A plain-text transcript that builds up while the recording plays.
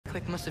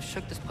earthquake must have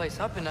shook this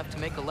place up enough to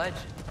make a ledge.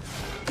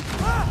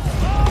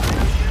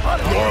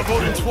 More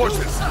Odin's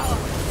forces!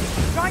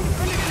 Trying to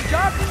finish the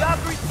job the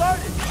Valkyrie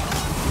started!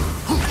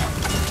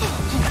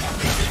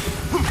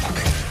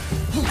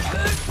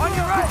 On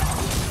your right!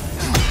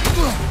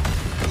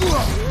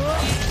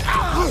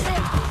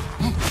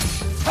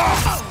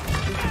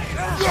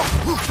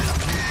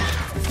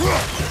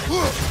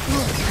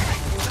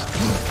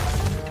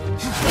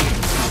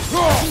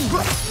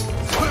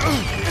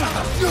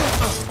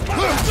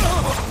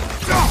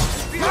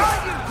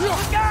 Behind you!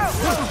 Look out!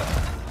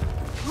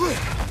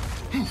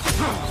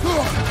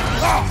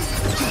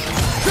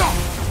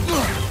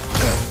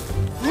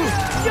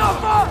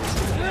 Jump up!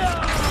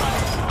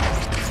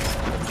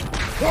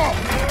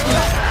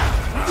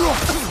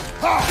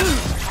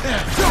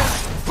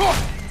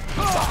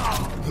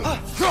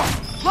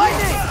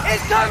 Lightning!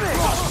 Incoming!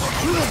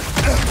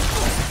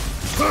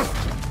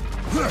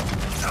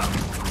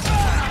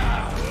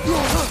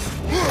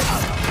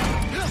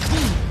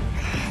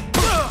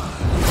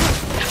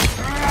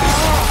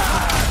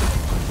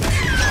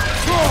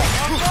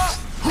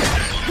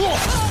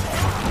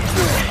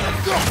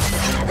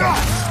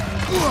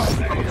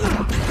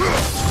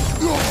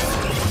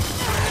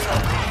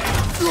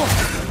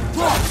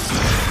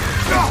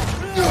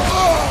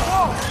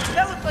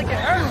 That looks like it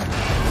hurt.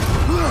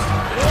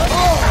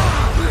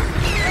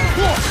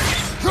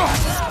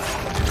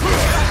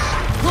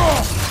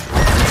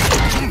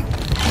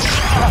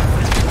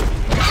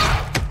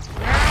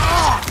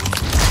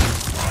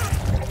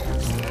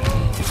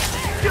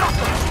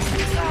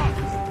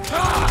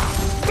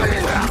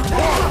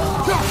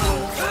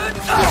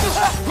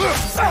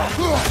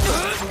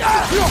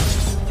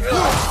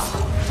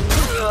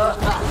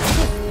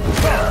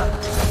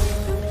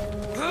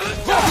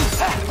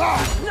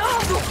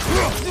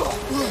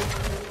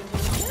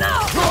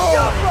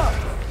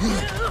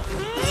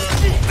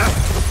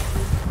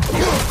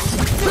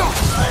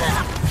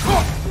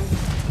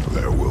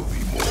 There will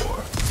be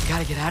more.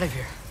 Gotta get out of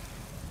here.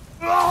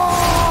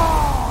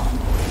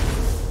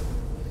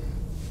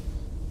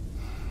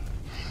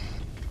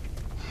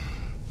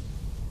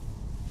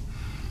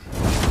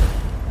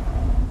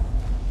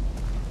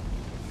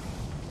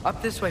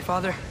 Up this way,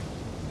 Father.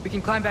 We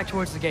can climb back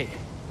towards the gate.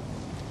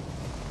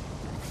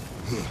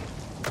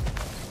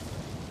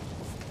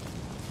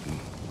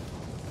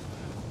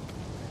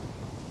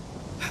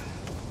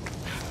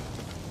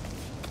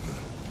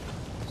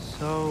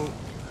 So,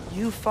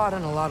 you fought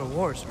in a lot of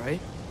wars, right?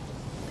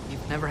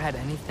 You've never had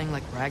anything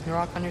like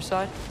Ragnarok on your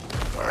side?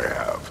 I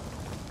have.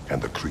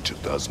 And the creature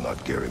does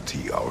not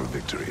guarantee our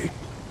victory.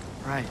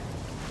 Right.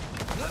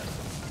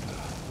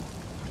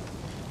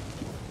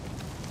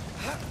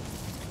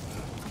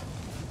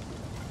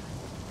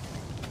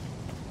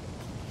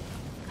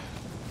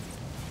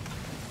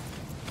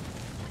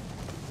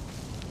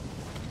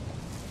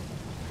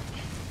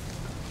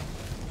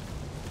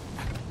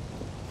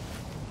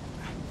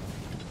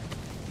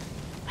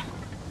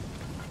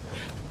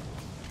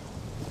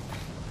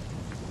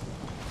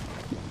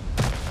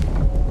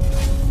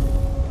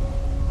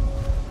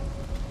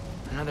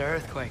 Another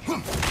earthquake.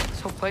 This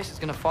whole place is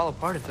gonna fall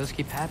apart if those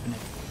keep happening.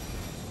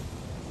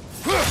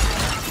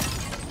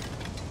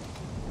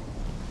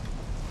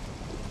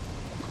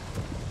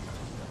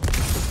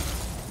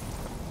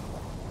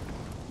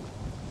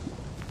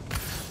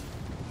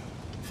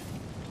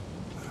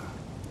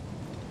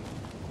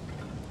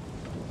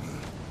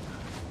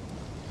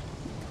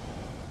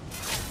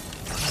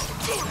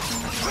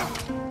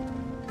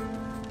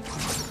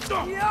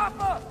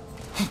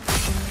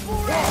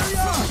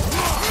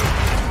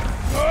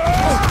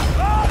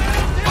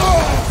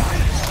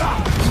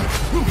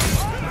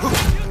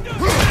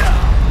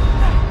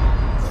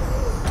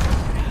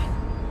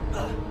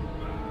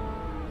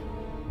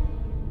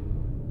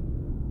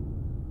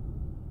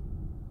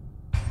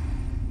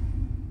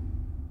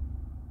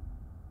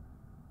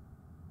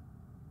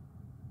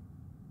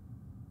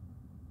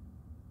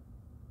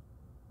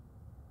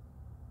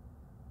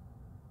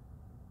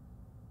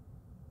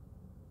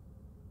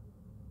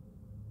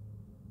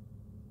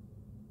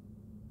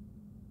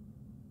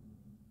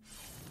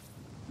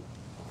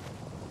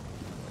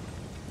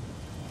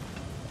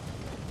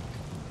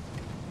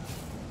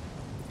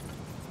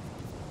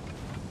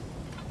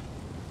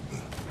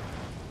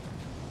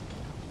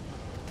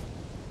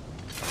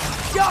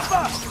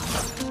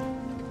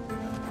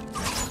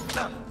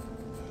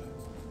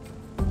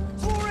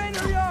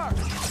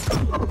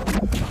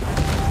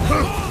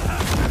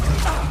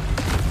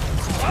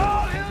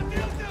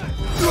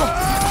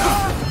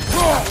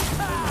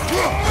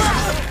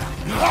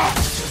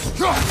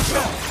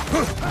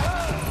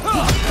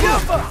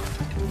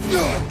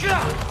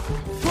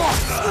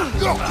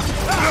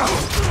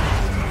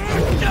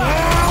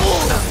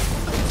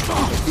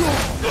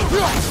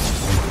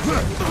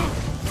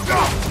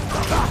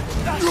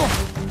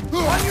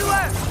 On your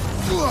left!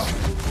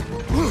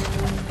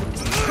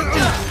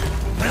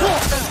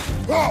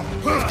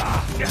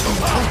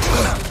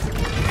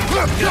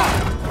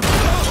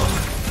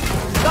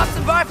 Got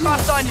some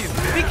Bifrost on you!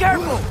 Be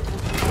careful!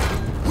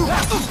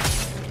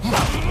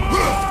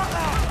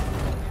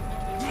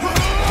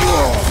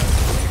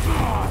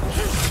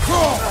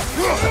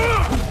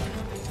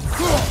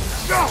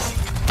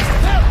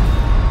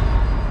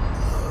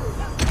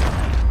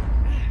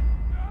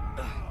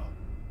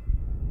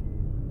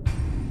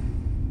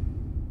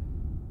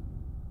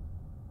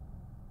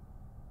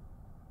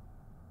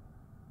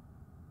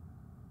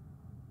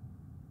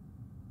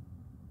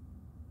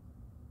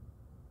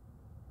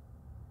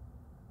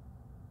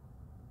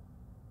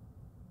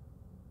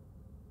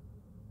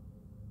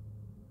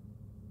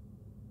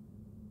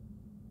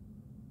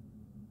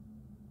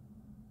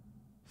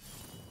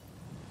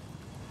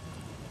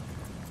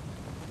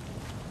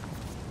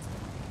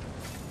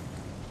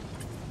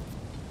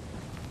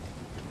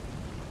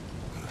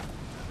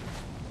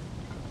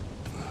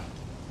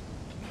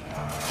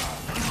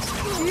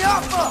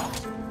 Yappa!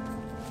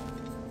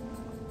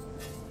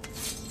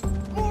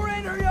 More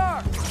in her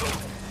yard!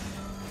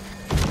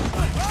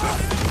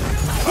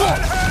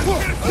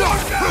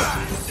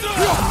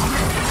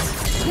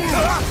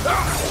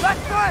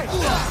 Let's fight!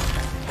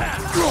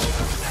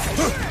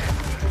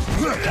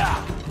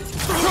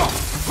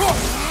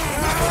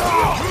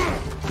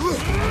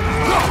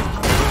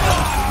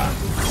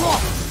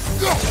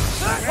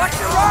 Watch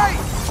your right!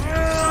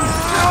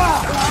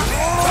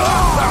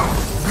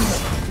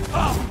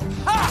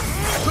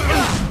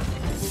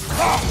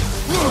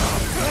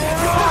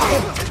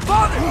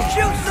 Father,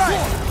 shoot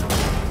sight!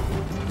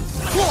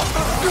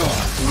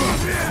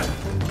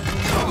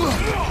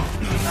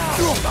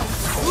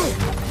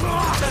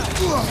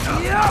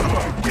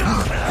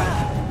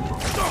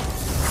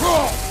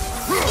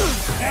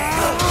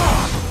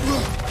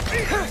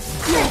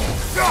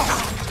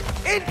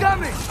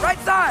 Incoming! Right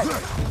side!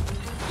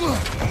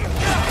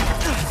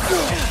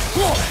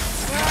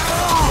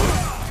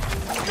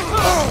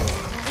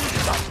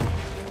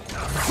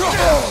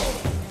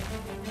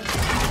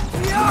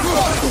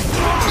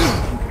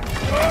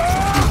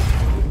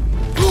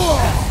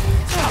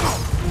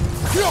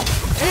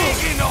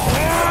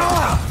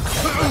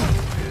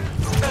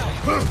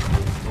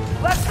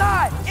 Left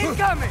side!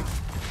 Incoming!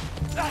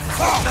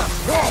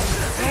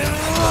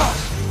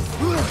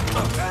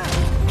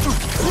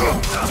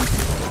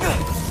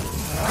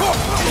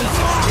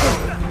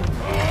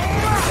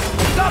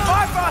 Stop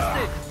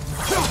bifrosted!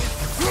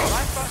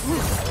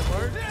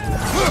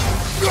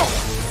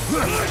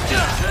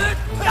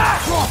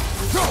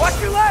 Watch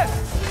your left!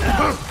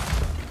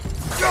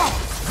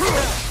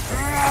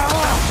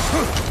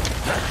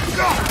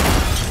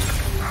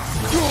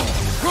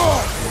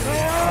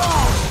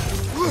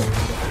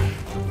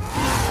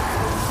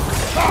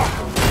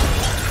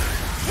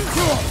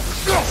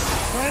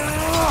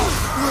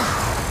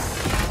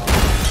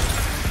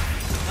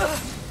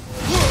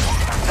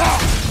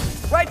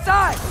 Right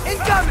side!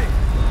 Incoming!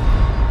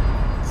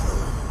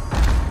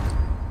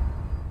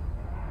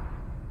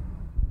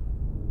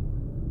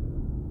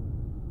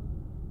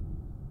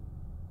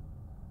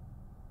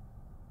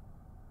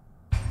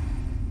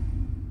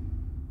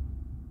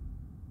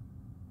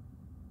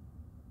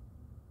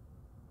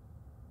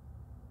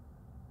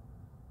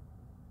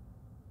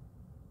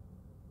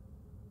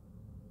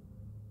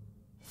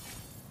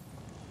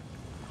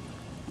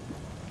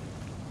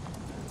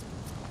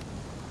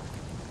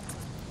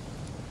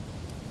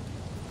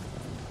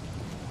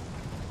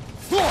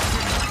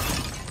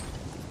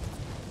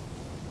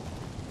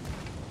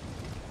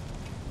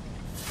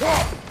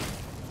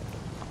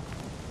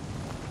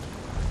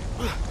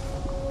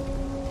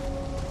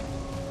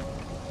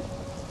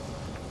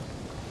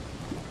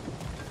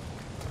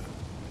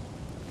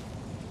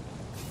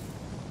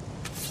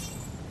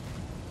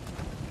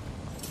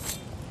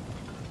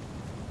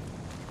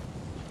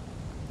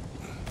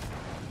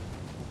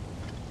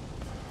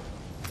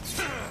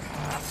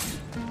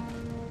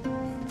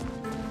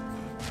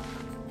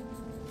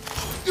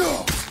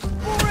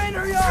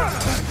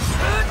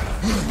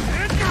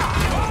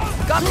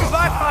 Got some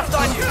bifrost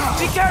on you!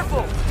 Be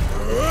careful!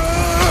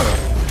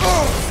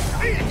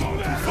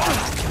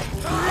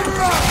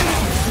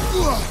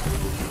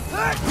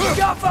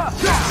 Yappa!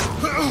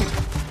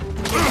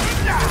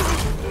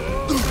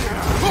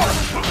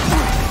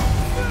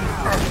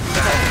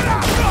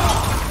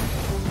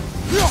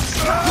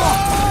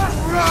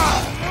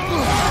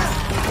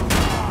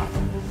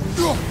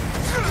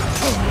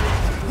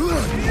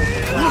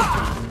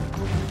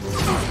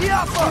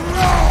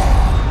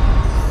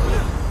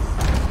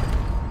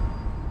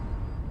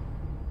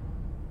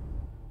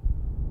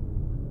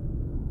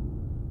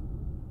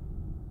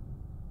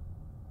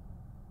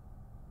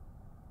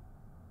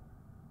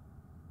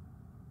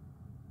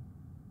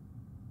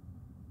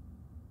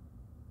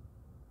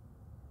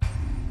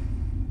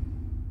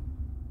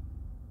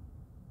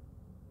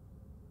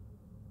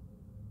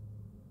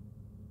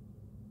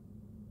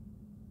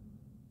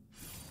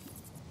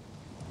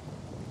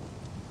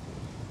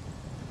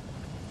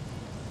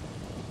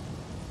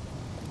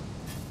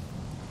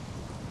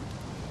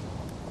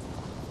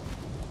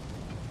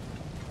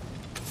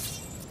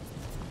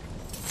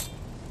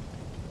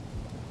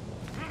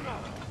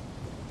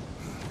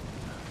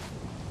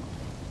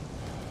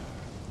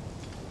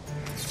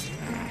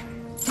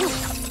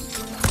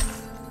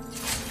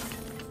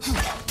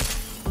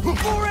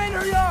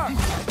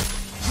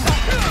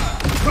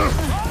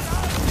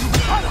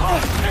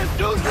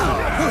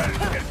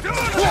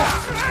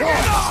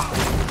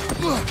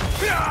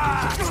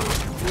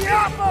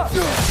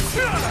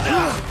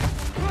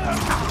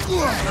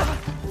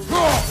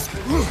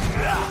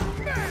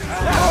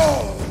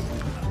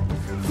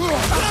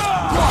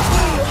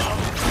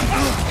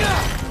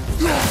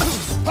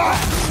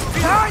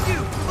 Behind you!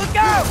 Look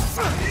out!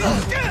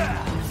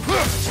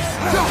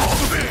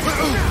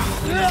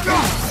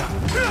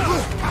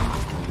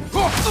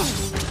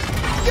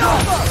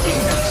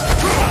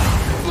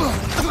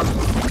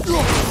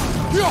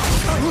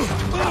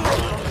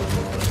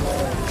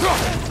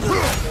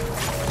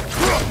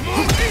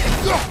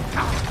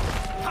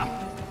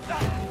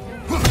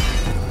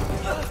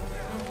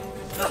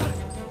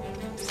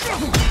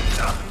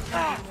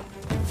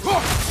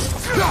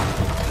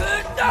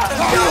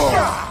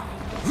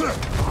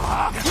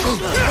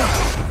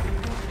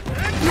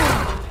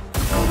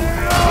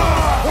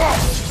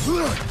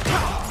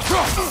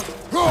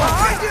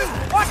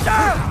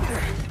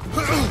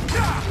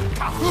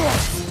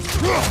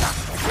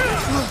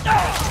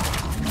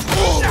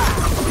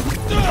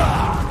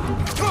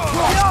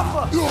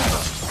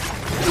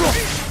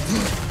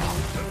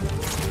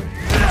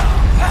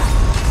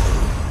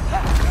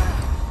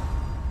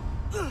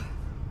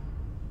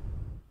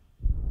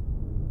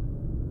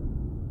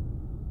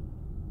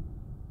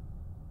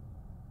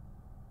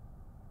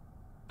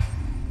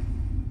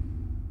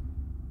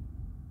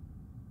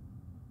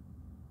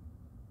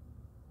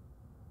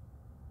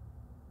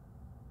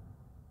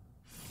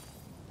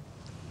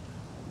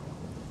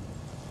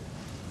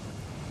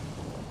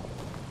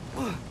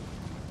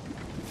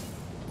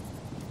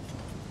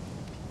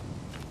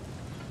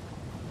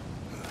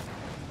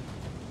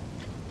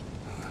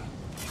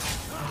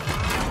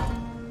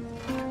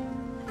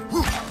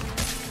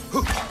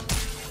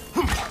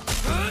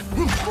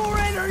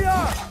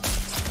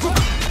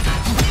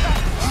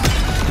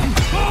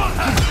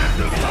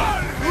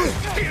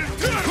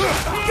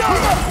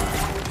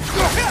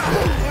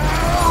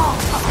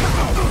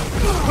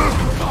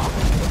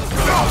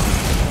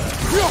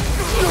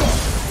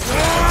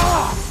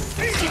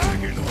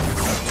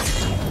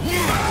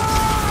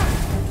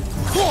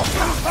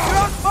 You're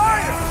on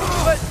fire!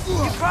 But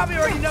you probably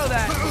already know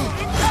that.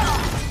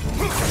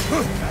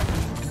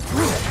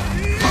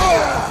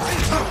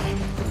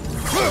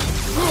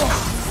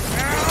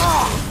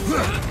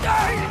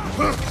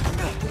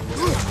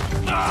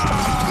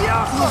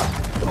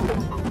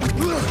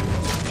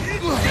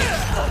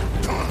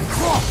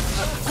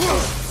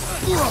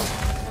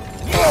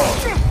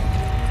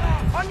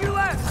 On your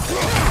left!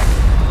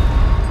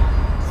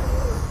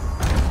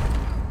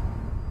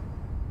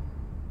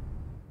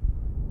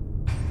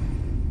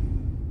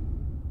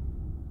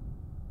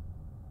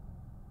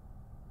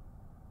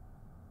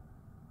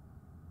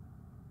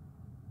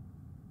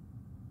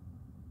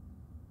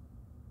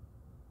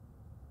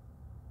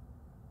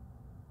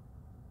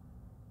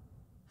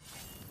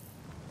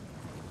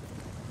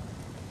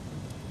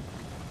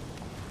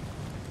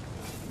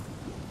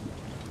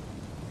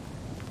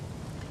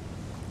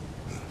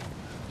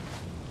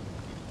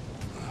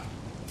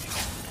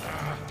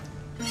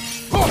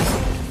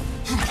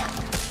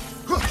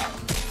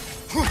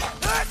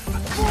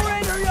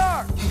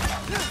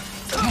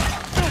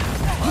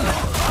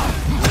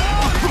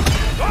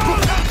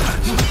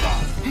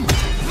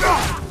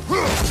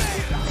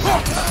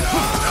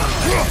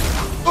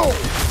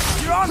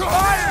 You're on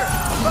fire!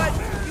 But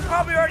you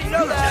probably already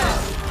know that.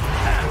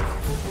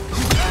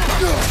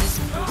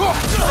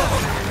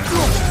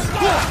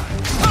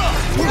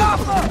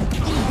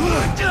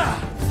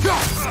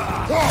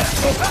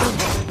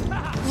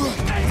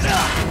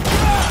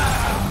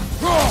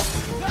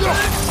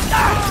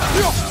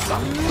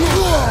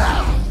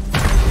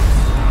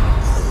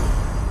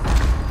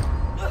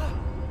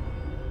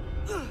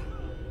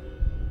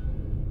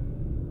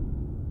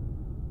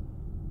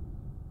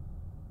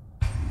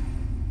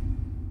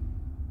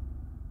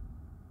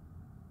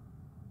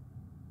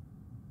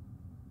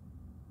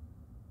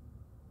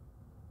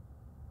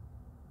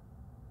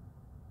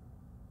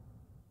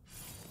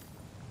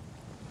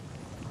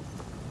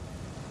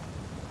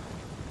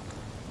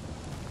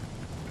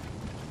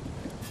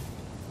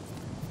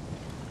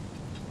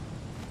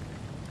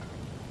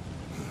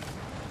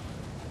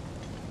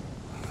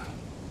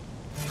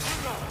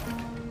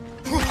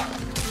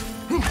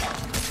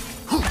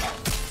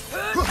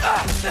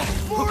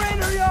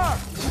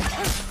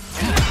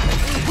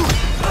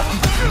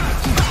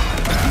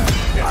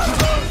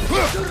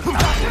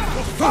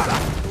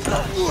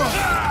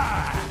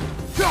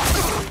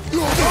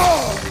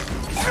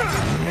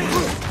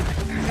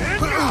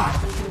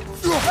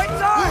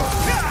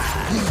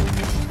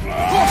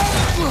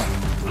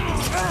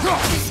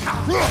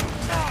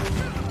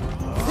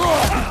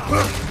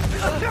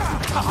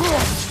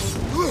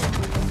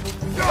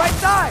 Right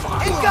side!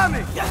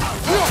 Incoming!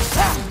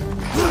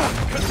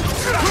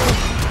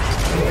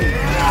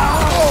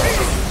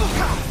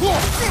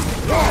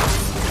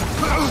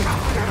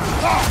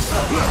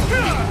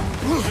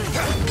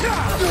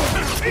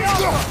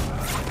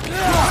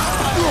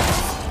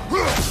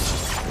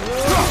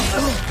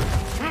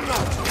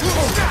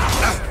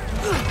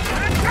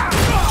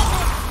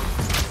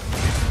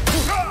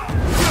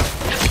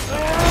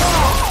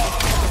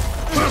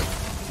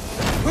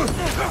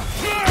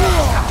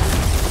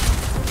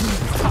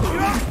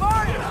 You're on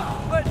fire!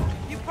 But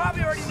you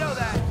probably already know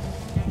that.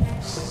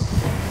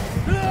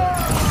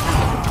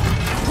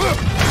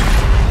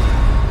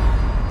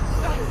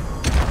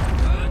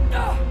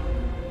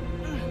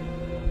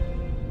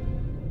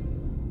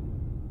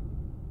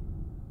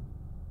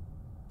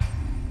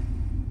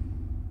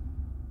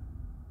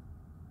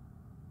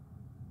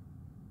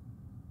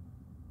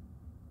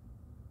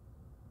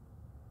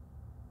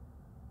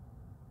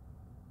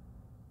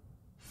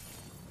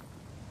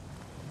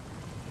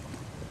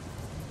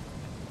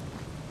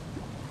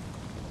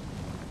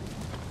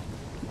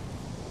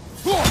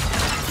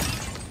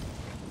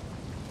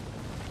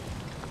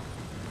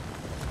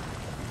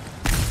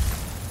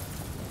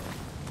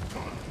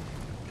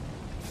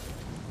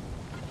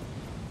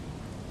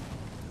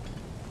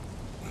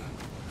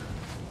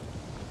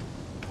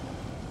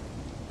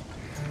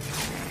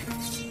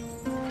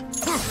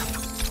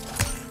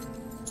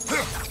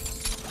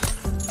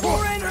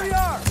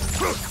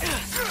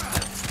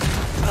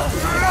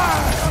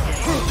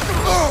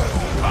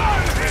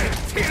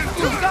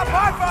 Got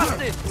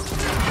bifrosted!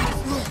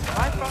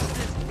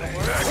 Bifrosted.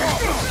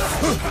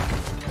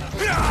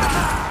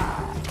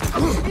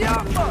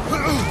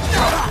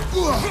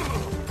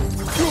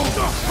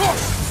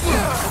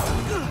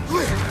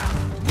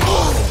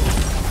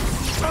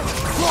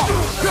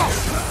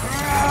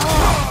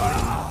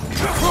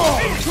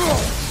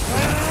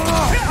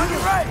 On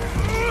your right!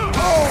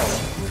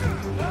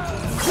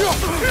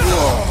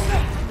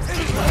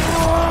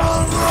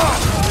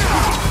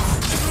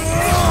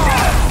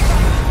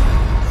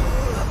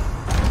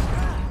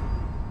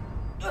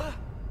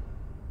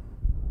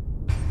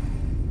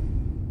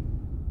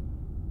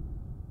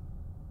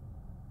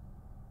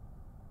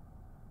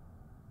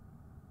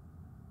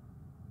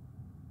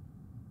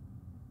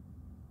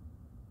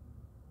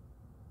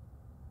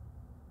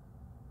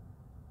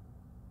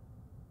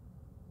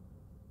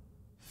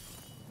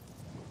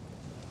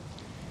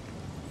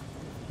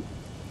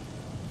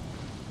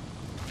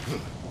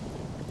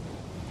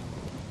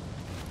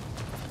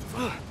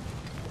 You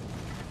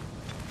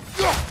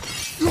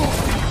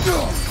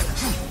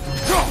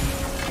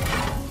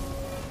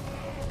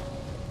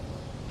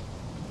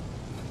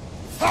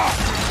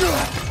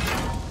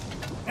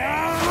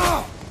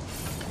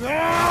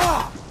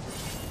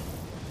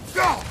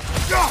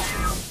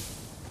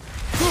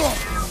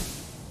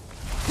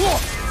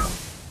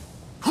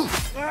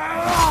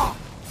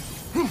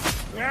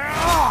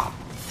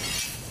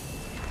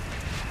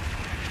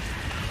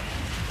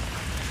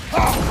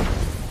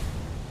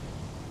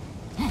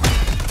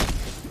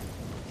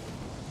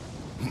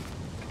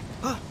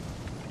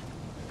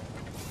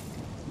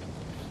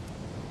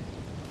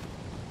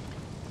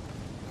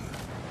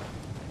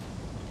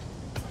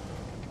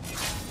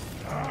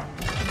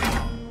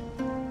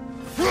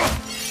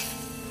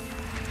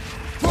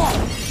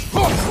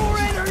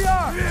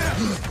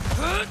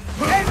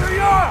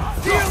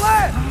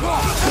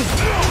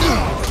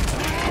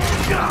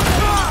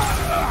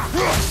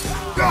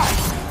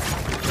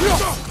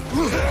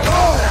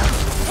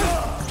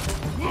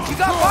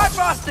got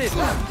bifrosted!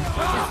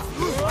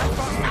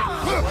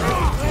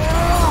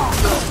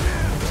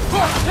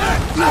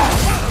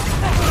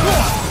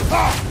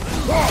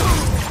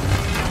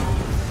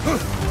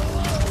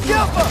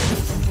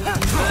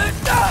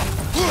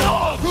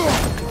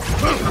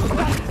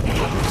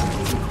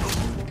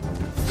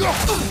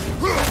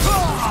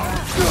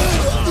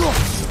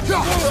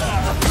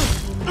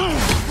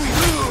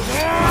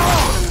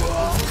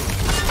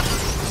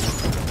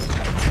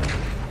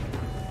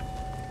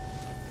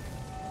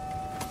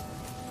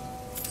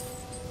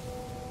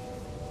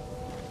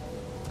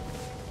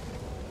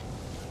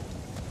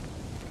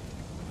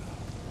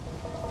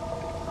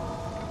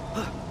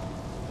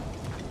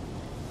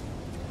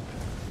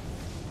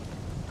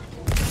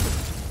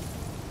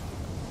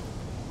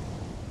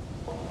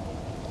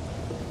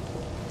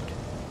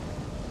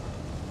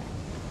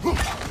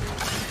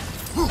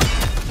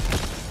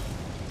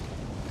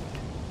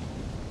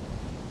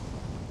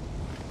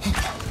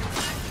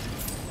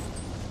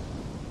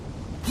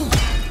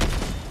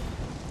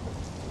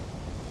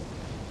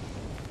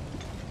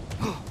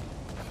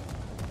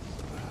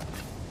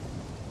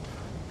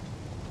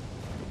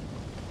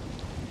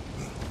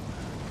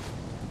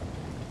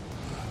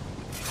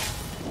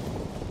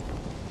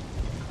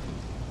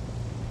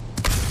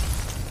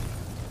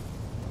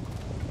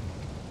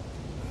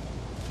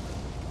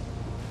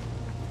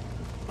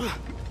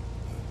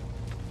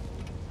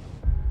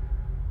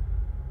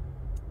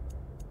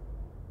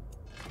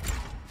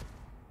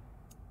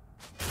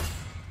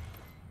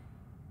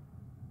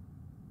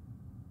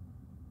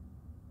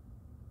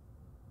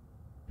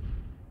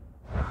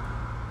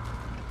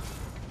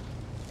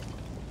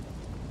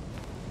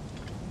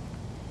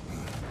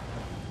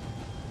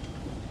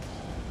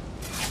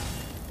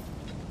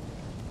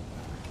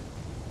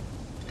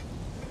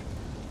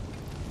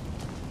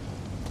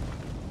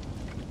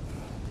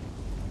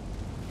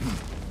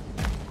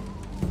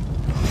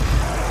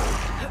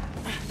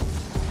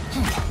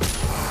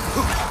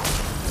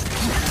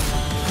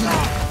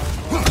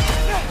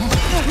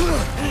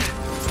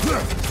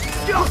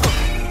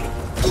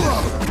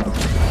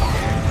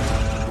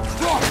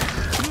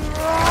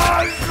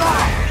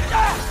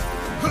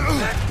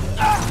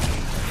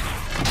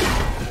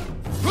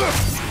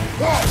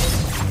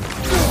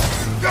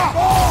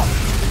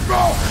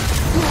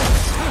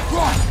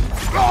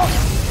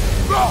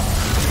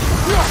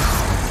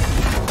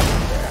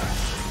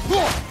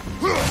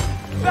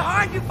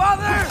 Behind you,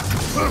 father!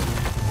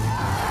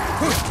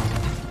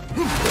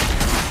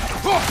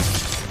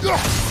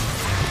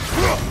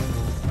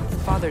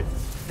 Father,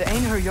 the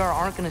Einherjar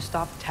aren't gonna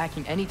stop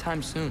attacking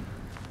anytime soon.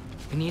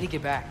 We need to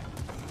get back.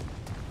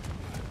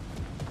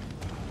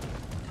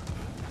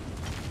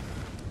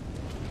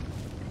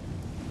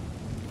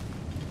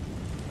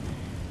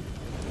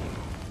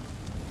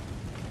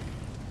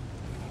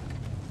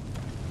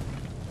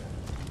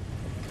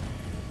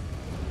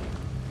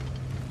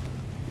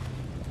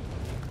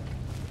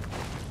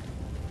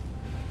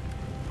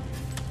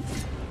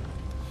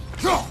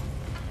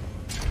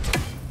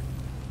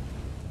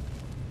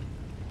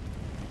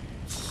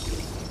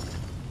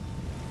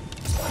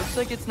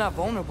 Looks like it's not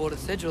vulnerable to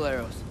sigil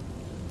arrows.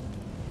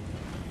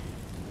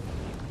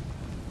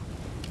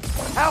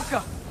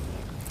 Alka!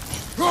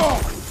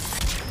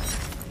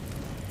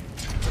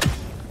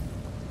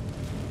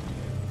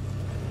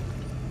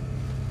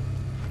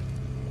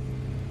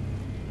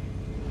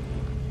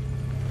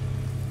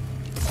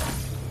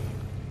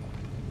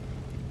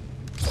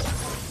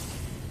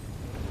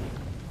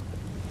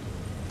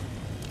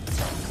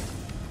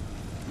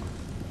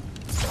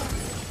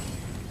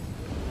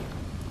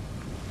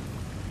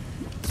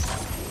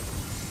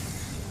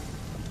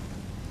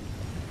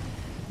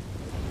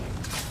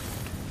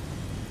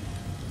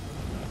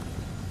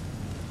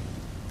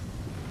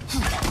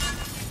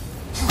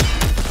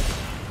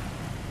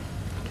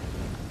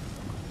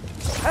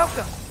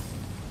 Alka!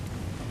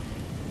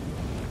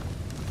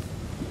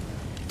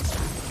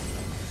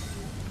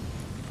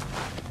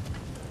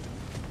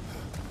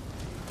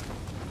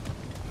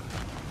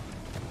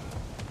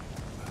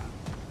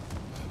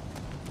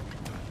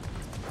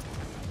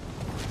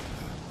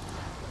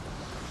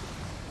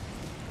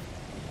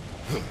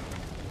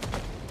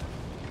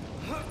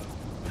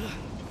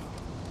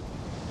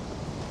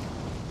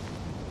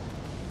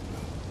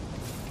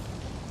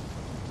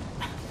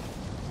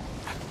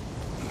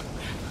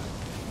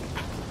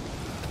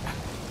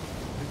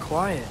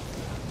 quiet.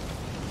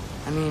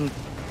 I mean,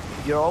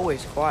 you're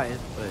always quiet,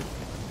 but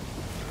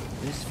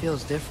this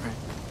feels different.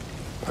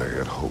 I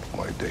had hoped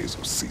my days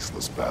of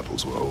ceaseless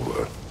battles were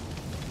over.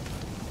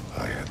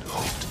 I had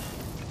hoped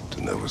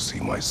to never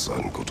see my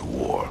son go to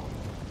war.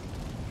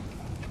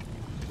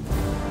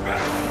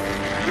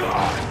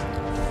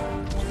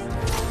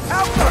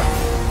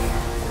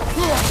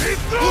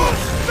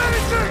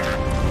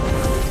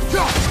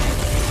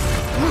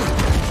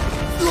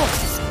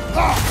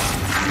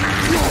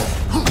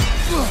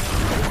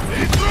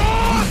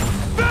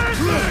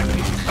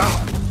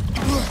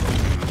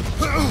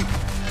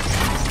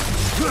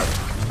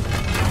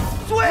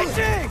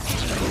 Switching!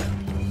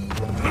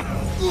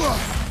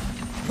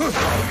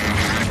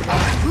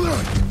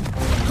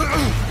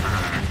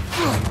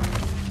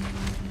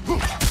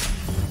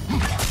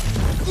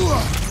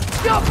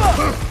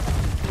 Jumper!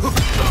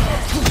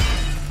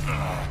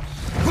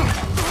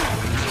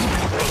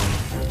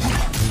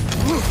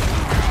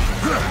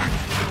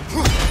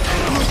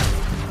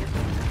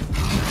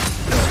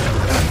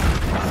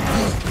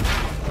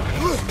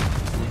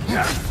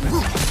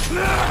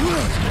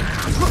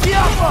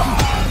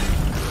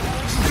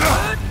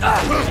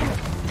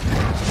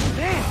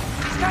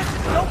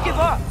 Don't give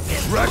up!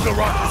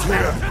 Ragnarök is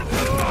here!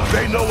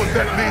 They know what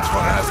that means for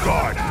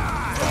Asgard!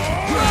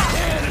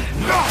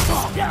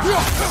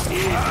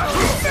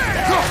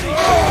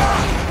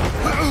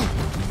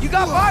 You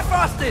got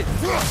bifrosted!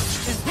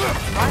 Is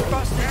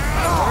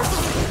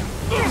bifrosted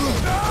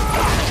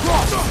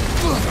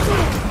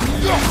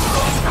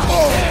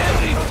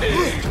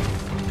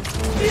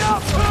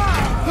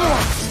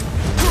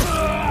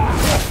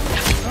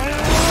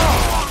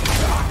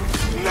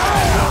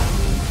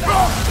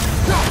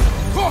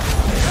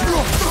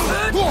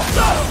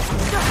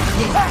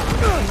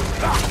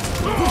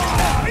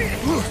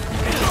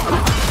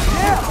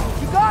Yeah,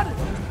 you got it!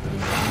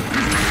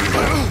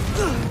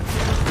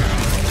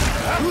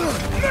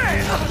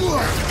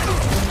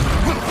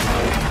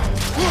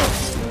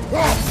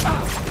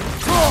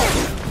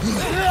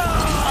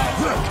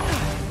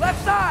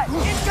 Left side,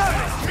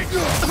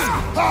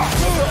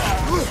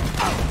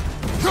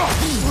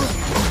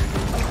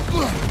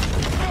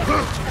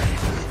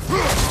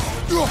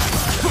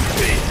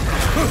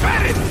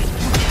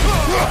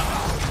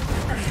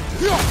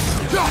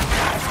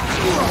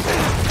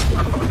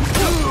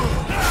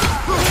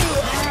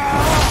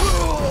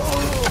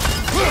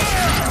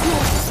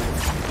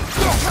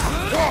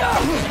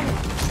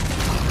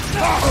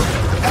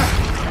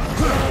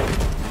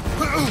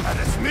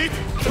 That's me!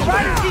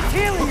 Ryder keeps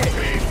healing it!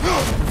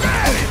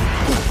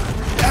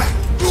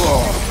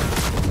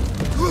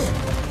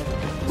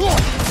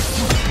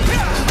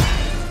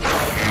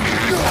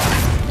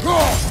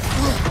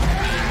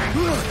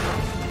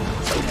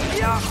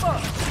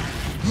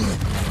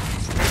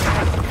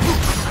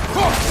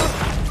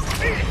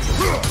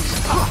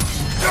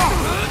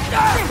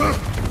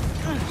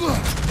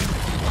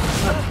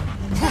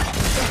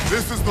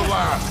 This is the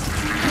last!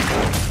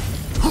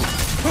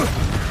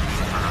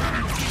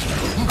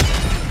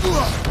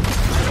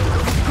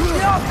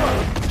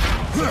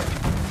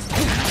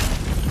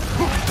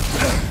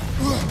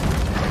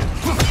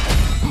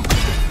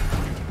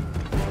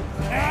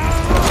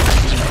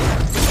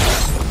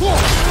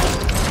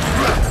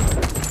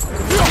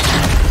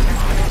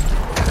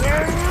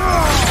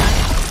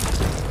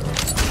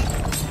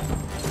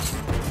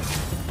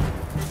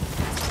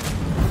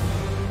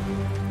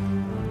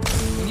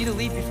 We need to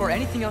leave before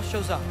anything else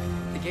shows up.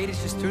 The gate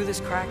is just through this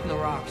crack in the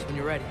rocks when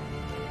you're ready.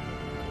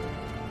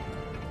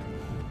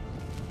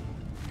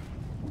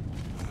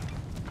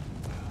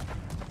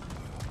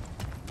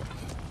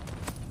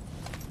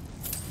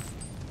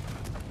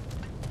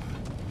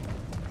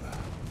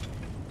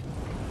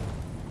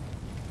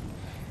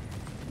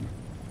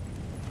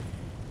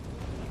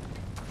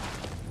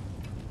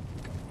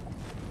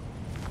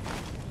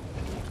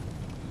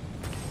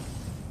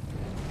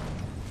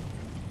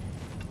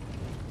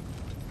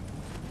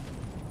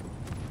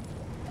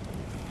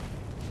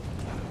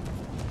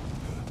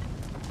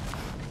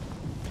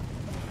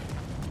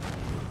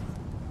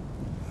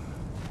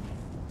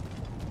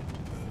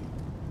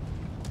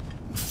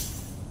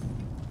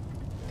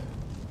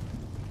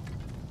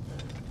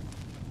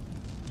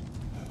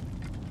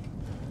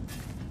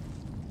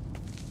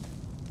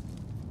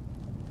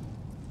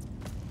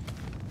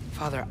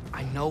 Father,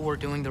 I know we're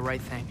doing the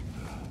right thing.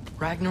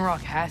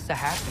 Ragnarok has to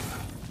happen.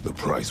 The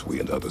price we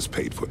and others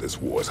paid for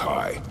this war is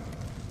high.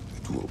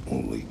 It will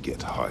only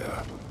get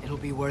higher. It'll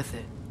be worth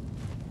it.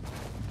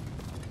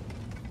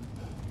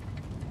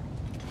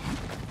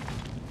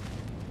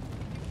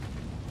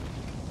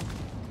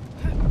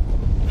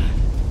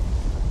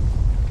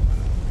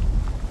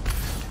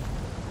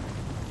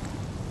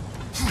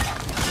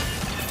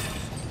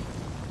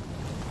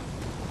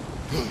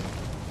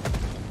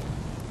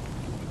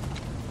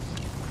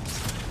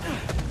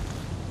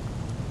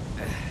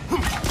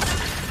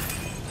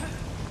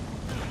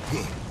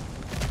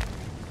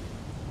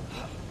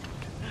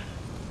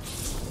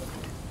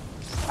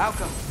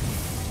 Outcome.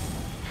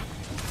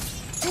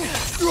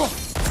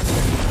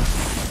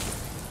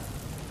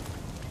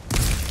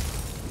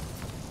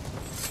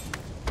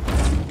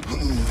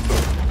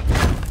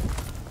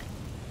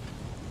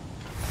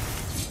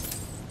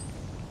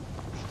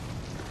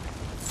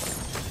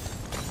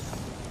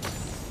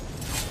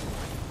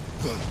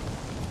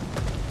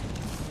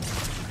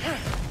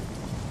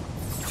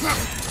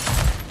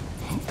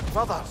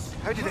 Brothers,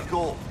 how did it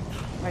go?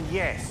 And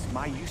yes,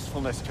 my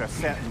usefulness to a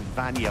certain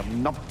Vanir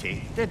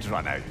numpty did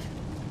run out.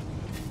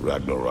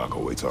 Ragnarok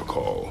awaits our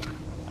call.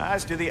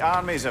 As do the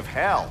armies of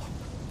hell.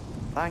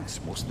 Thanks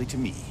mostly to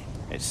me.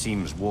 It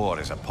seems war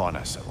is upon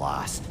us at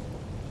last.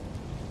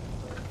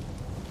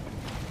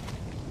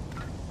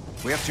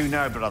 Where to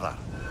now, brother?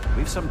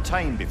 We've some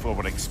time before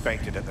we're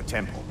expected at the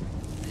temple.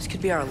 This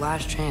could be our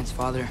last chance,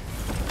 Father.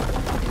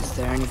 Is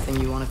there anything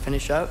you want to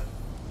finish up?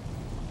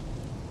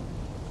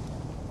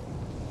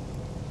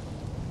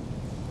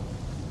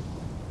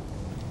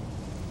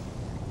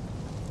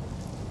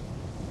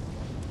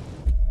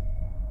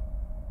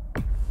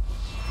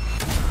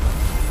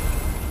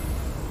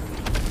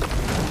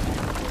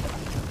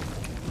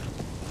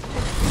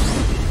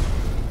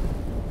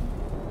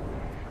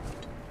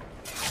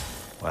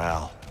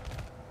 Well,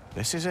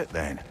 this is it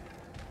then.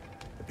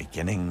 The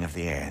beginning of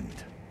the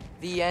end.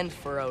 The end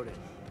for Odin.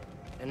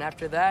 And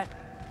after that,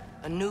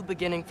 a new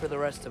beginning for the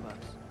rest of us.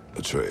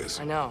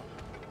 Atreus. I know.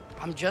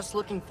 I'm just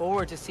looking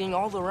forward to seeing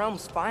all the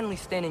realms finally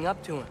standing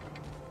up to him.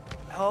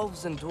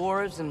 Elves and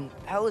dwarves and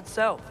hell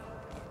itself.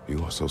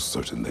 You are so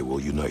certain they will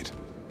unite?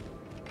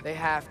 They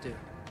have to.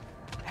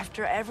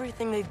 After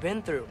everything they've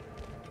been through.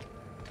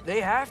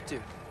 They have to.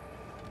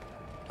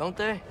 Don't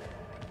they?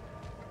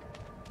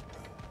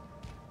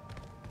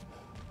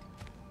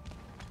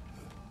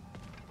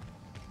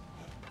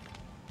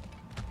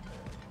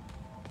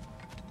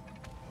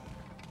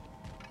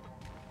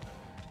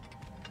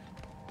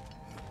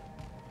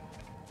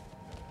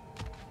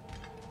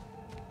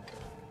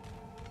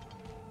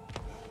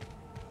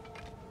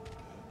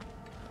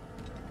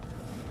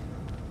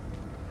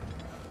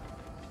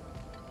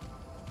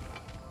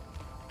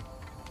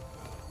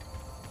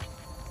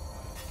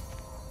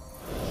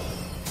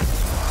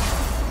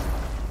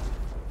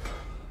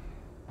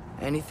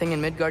 Anything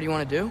in Midgard you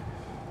want to do?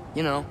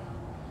 You know,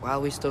 while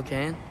we still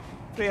can.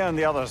 Freya and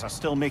the others are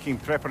still making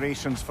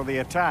preparations for the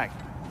attack,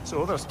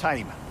 so there's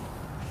time.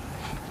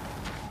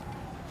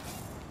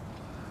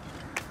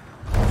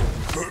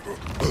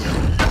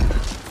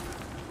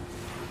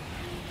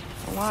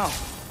 Oh, wow.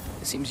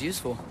 It seems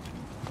useful.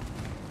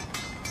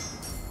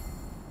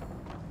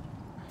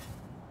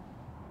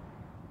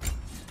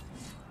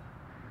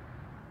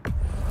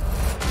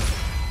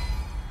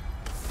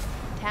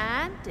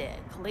 Time to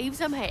cleave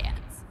some heads.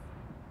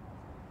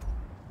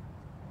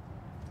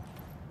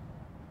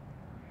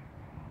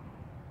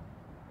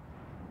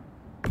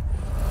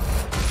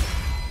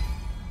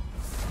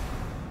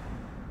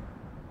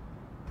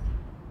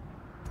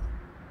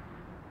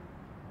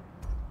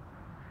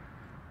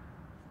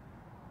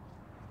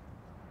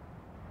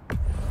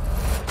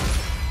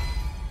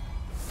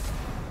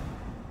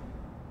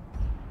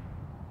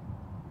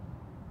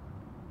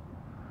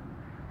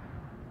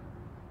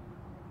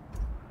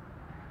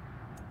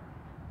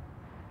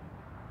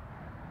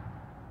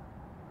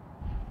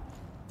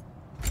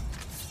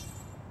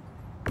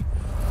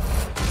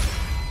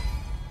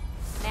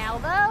 Now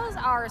those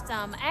are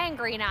some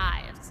angry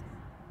knives.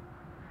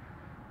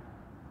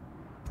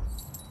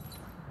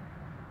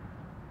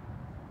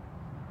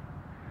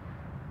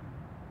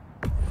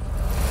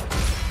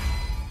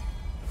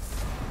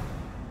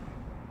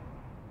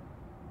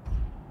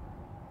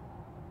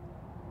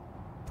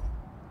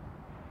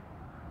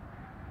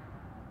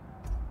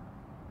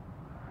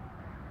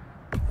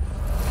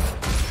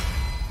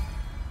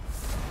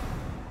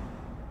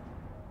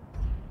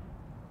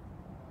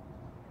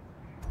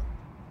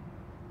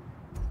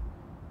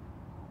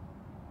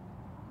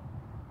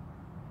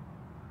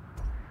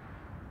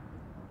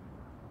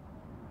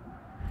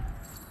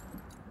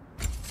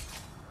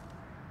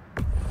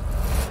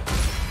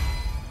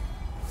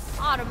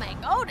 Ought to make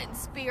Odin's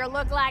spear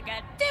look like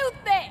a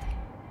toothpick.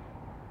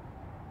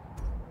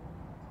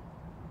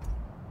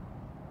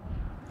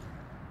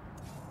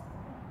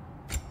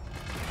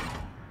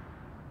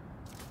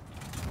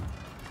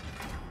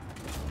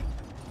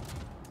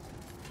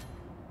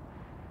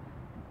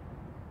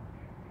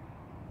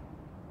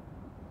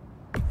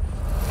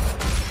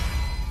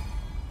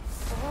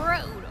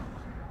 Brutal.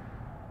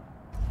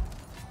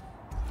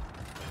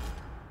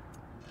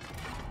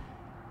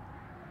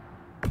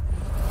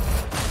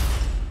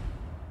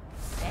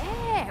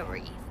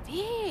 Very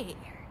fierce.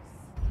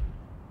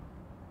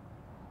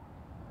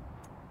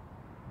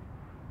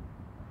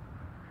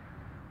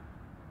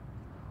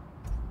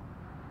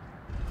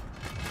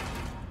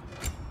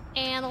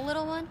 And a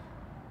little one?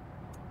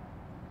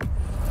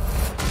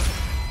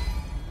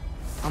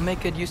 I'll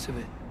make good use of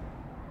it.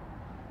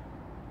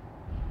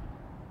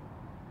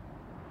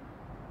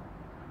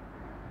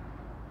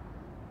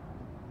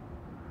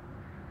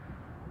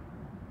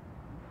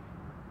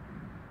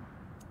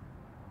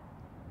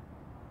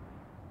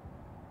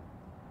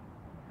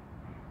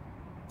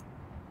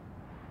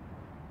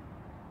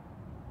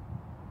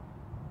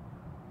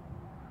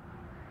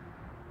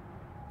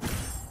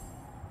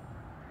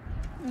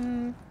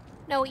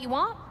 Know what you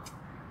want?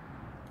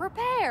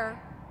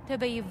 Prepare to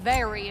be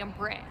very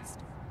impressed.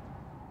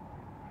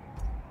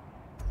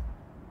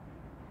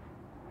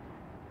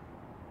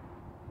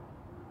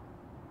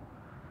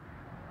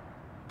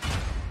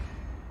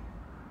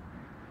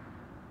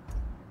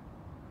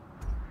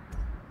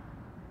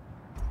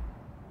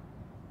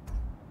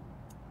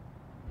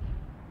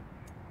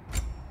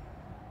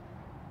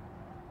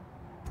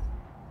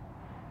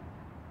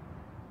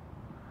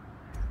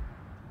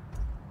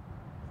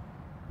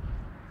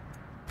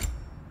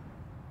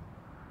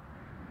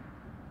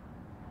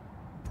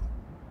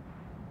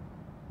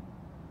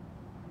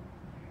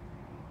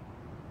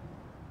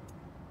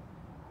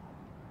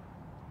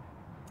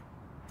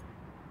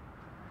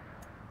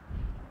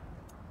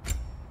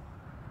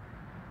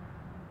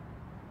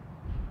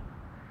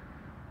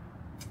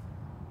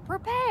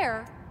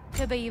 prepare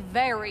to be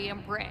very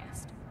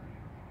impressed.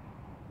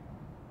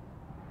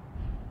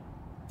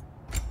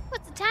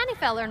 What's the tiny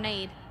feller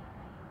need?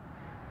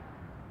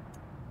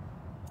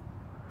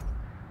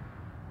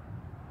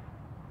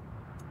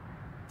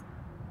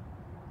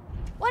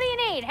 What do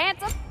you need,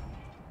 handsome?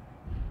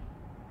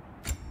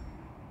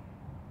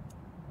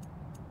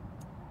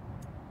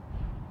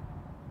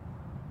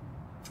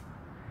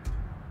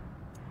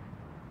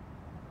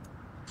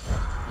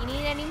 You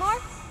need any more?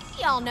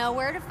 Y'all know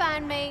where to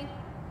find me.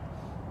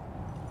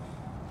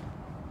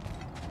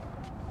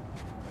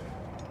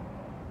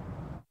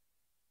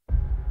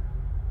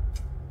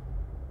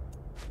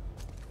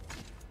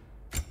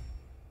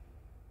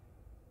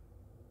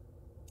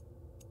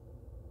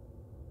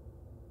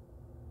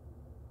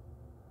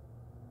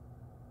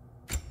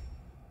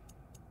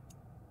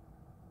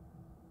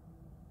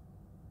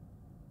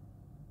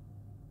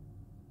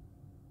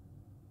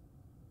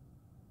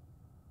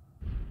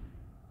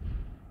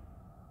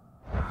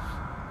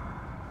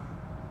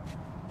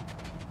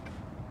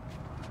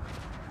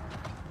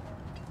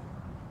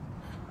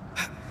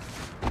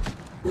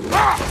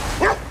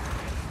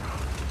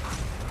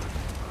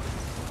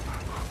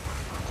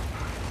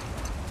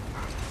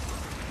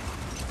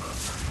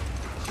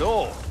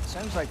 So,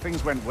 sounds like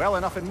things went well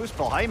enough in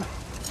Muspelheim.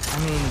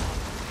 I mean,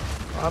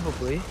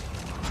 probably.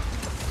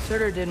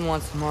 Surtur didn't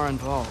want Samara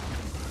involved.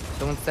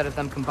 So instead of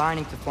them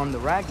combining to form the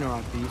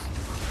Ragnarok beast,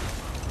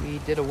 we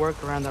did a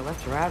workaround that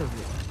left her out of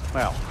it.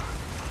 Well,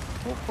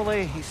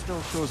 hopefully he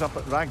still shows up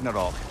at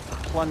Ragnarok to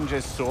plunge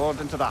his sword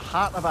into the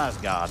heart of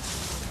Asgard.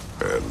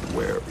 And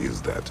where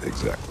is that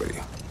exactly?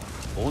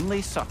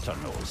 Only Surtur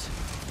knows.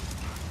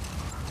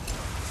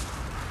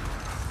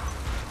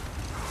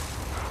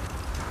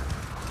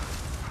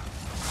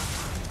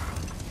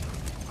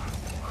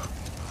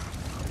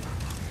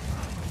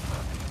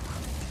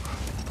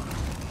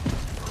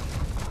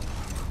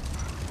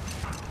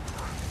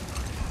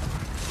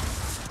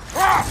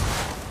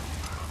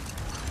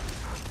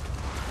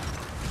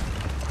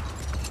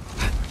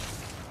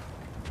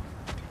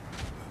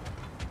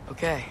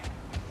 Okay,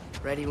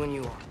 ready when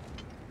you are.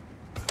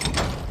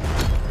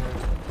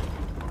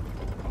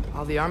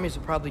 All the armies are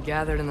probably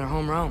gathered in their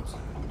home realms,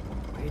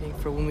 waiting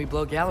for when we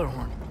blow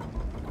Gjallarhorn.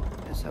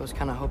 Guess I was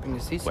kind of hoping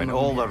to see some. When of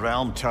all them the here.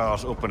 realm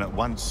towers open at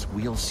once,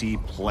 we'll see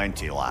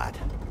plenty, lad.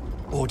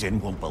 Odin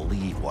won't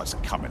believe what's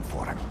coming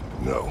for him.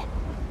 No.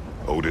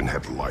 Odin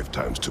had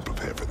lifetimes to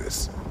prepare for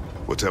this.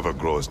 Whatever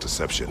Groa's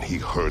deception, he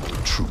heard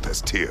the truth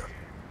as Tyr.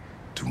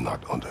 Do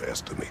not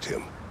underestimate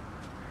him.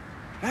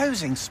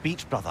 Rousing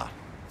speech, brother.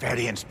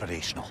 Very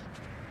inspirational.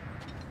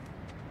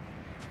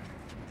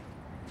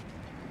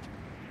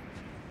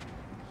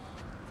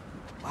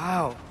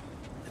 Wow,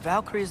 the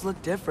Valkyries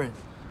look different.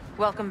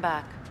 Welcome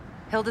back.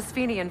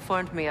 Hildisvini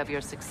informed me of your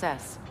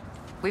success.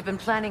 We've been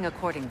planning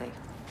accordingly.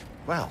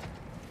 Well,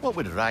 what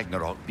would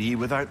Ragnarok be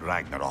without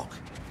Ragnarok?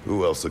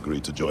 Who else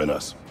agreed to join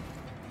us?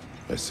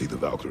 I see the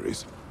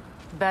Valkyries.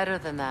 Better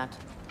than that.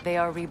 They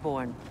are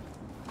reborn.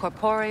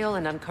 Corporeal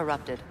and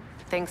uncorrupted,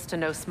 thanks to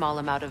no small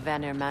amount of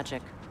Vanir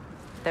magic.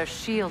 They're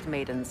shield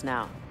maidens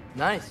now.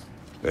 Nice.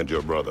 And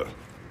your brother?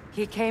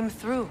 He came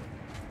through.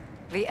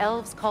 The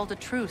elves called a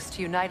truce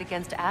to unite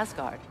against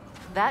Asgard.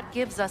 That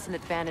gives us an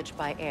advantage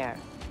by air,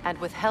 and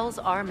with Hel's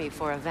army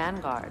for a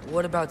vanguard.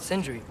 What about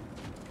Sindri?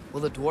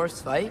 Will the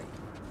dwarves fight?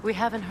 We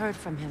haven't heard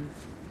from him.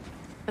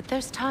 But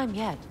there's time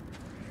yet.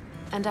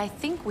 And I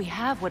think we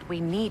have what we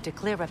need to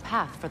clear a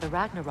path for the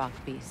Ragnarok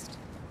beast.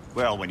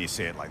 Well, when you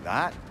say it like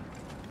that,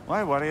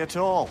 why worry at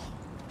all?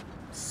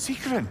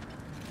 Sigrun!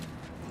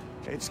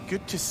 It's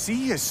good to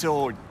see you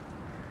so...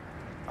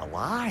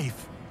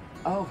 alive.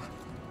 Oh,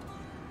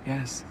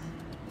 yes.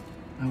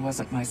 I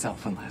wasn't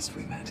myself when last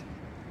we met.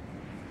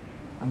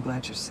 I'm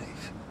glad you're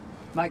safe.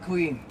 My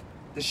queen,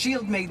 the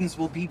Shield Maidens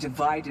will be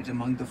divided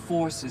among the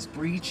forces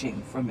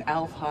breaching from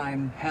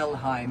Alfheim,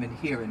 Helheim, and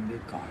here in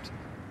Midgard.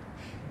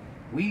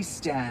 We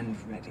stand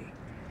ready.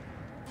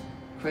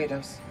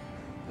 Kratos,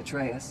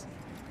 Atreus,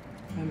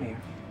 Mimir,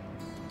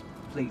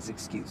 please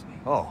excuse me.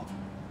 Oh.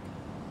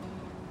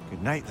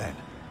 Good night, then.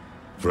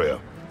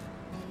 Freya,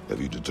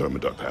 have you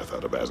determined our path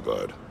out of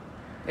Asgard?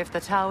 If the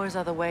towers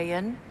are the way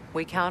in,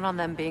 we count on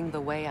them being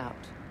the way out.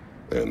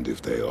 And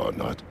if they are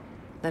not?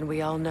 Then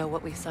we all know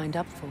what we signed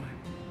up for.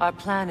 Our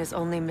plan is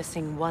only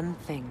missing one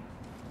thing.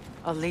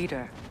 A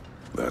leader.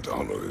 That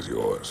honor is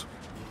yours.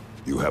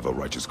 You have a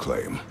righteous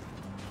claim,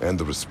 and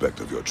the respect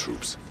of your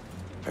troops.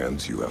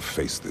 And you have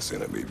faced this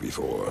enemy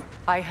before.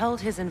 I held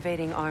his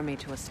invading army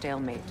to a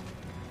stalemate.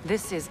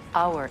 This is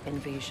our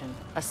invasion,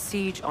 a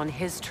siege on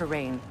his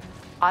terrain.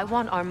 I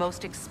want our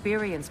most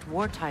experienced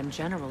wartime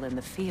general in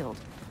the field.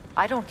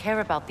 I don't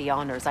care about the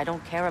honors, I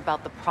don't care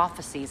about the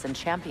prophecies and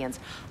champions.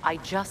 I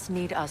just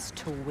need us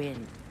to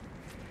win.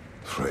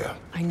 Freya.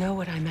 I know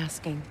what I'm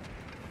asking.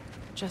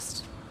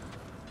 Just...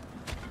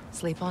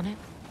 sleep on it?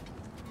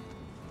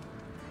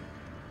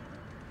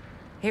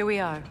 Here we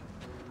are.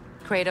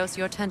 Kratos,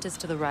 your tent is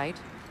to the right,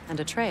 and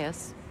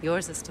Atreus,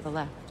 yours is to the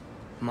left.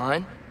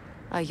 Mine?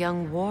 A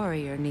young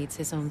warrior needs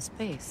his own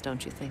space,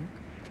 don't you think?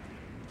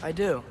 I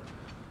do.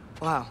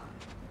 Wow.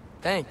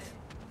 Thanks.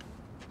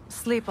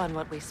 Sleep on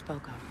what we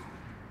spoke of.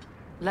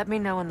 Let me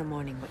know in the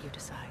morning what you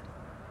decide.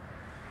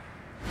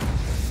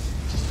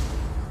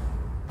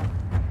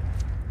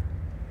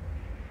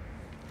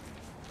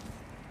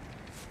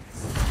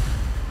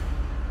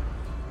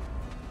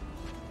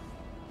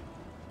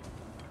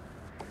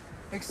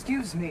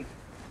 Excuse me.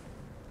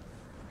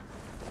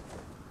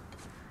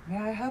 May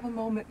I have a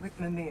moment with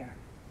Mimir?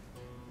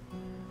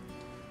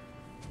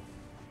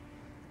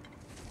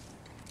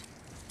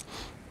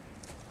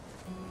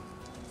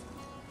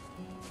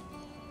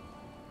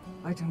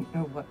 I don't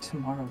know what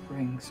tomorrow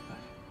brings, but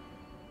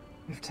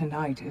if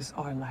tonight is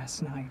our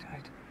last night,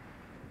 I'd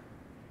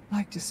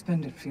like to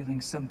spend it feeling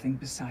something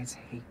besides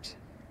hate.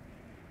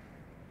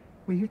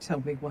 Will you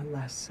tell me one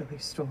last silly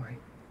story?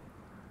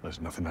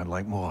 There's nothing I'd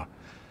like more.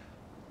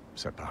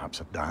 Except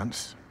perhaps a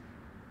dance.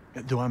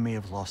 Though I may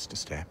have lost a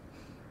step.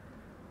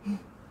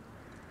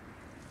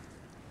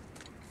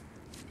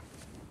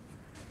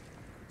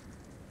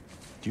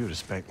 Due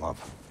respect,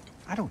 love.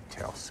 I don't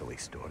tell silly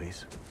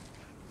stories.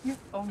 You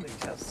only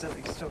tell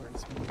silly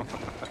stories.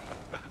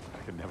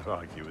 I can never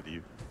argue with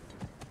you.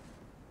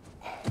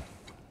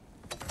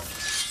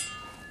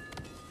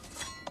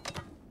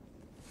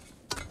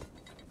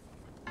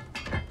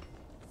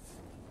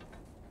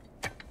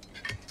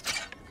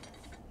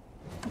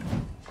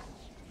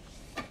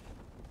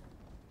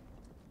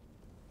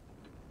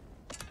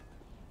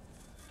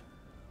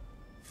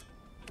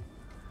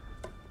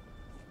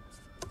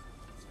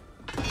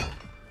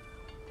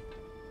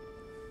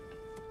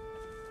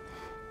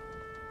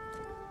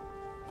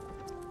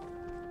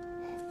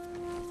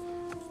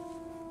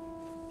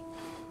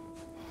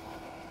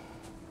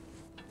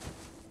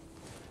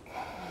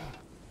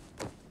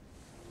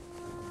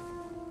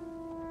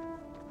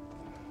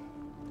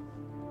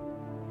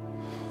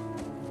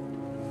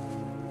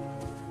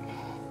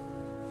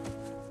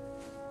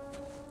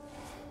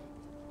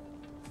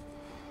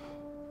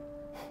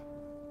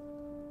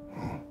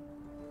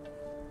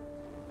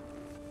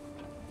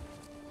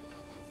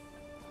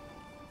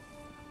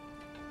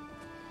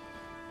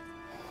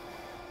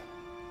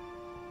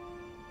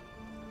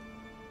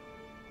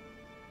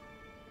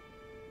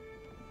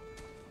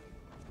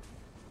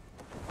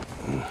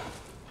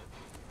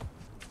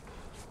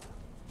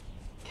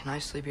 Can I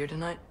sleep here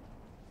tonight?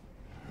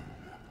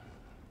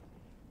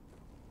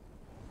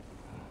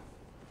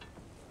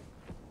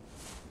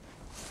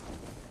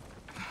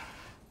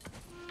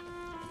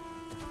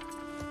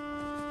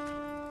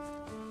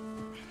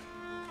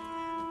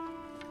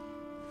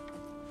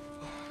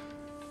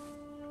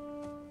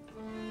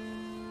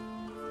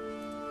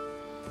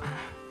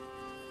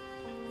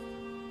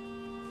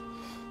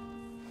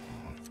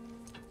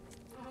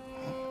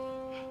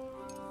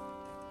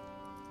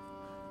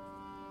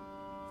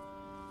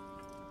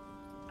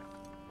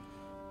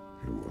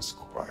 You must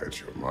quiet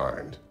your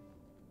mind.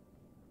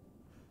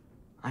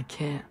 I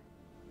can't.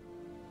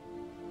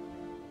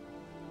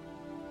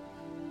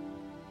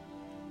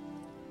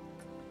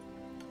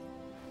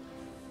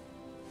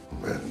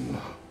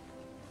 Then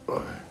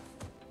I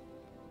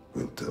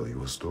will tell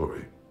you a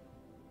story.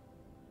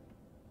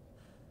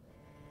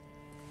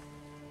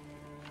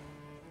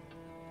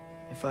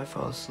 If I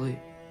fall asleep,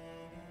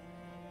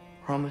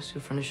 promise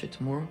you'll finish it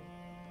tomorrow?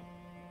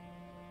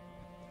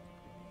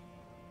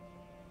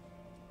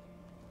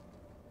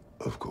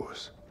 Of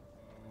course.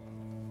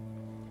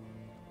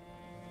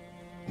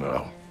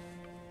 Now,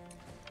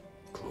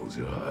 close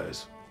your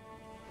eyes.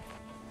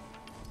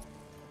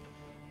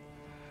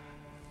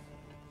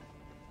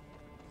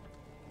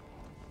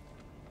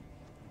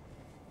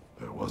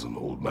 There was an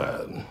old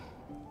man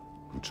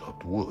who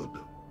chopped wood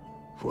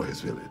for his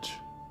village.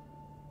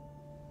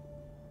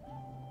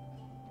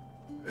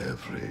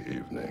 Every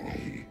evening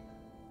he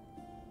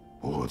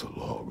bore the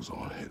logs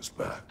on his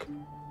back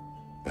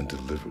and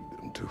delivered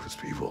them to his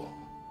people.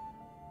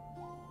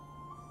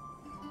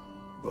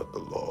 But the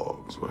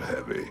logs were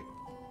heavy,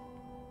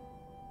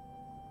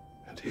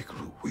 and he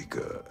grew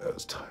weaker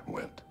as time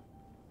went.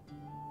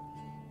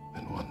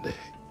 And one day,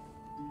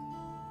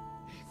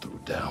 he threw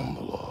down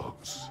the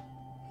logs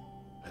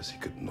as he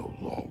could no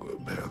longer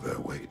bear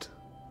their weight.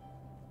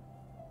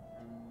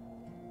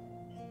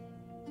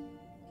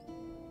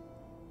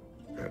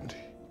 And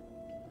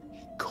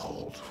he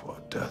called for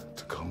death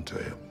to come to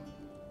him.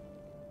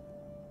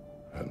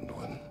 And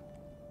when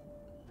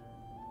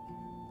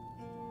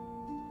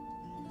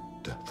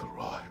death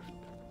arrived,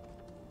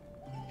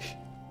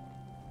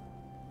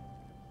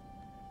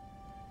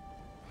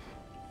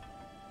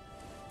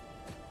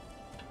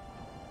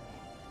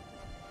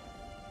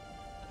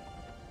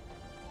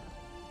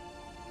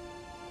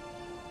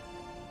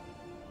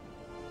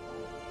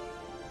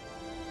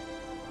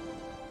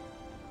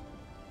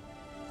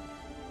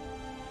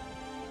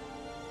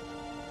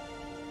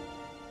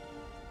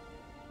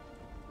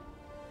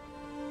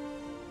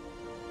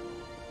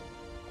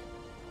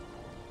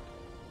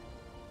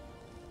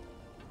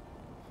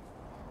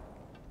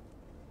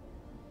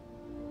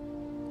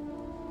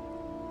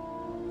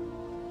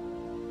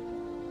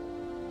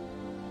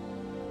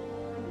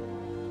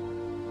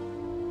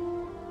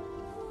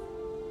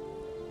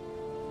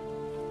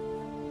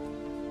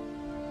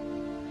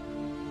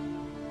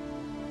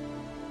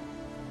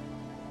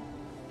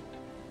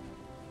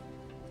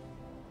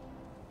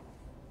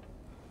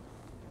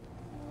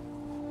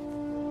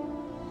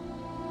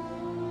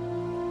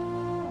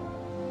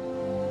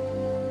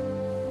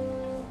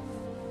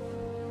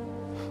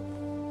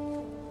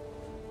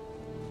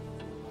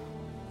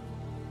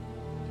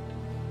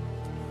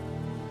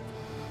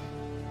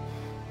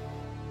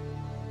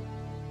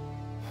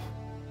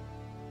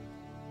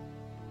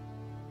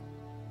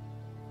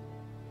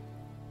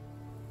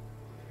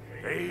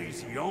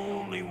 Faye's the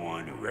only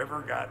one who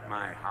ever got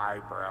my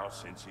highbrow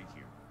sense of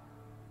humor.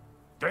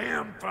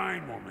 Damn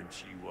fine woman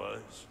she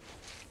was.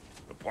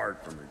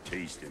 Apart from her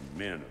taste in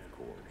men, of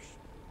course.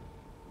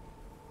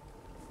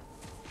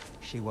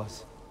 She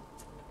was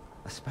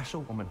a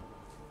special woman.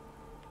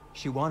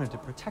 She wanted to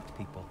protect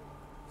people.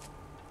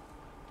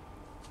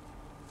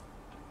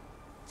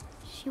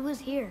 She was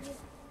here.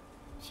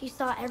 She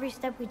saw every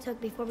step we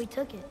took before we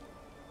took it.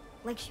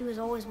 Like she was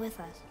always with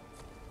us.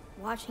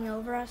 Watching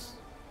over us.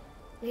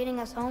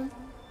 Leading us home.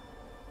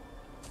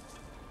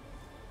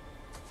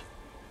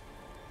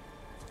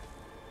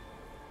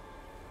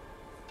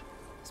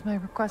 Does my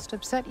request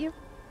upset you?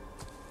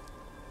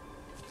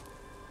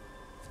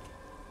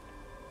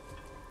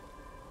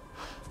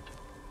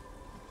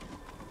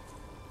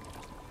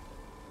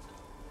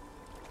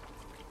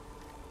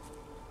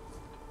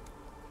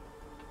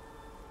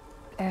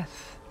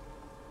 Death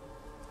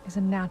is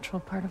a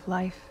natural part of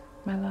life,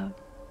 my love.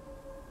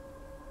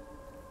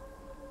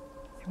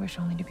 I wish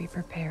only to be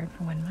prepared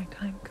for when my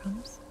time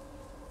comes.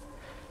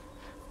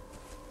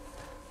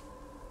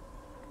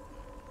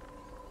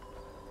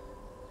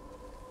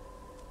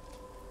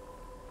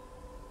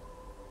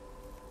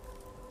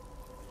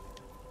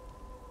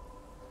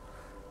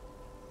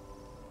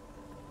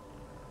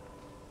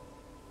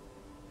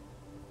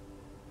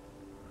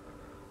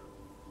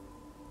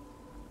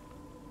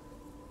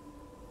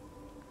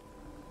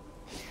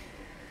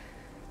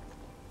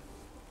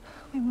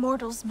 We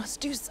mortals must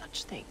do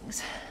such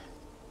things.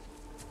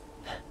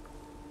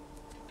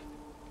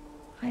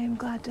 I am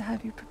glad to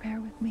have you prepare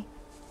with me.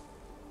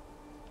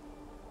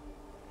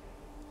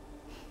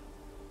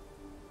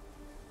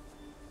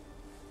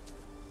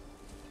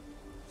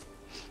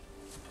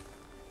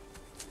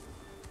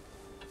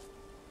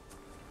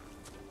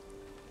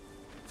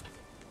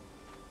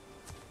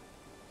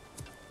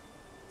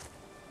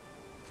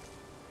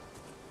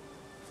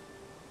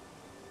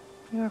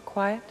 You are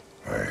quiet.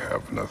 I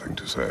have nothing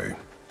to say.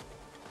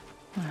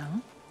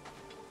 Well,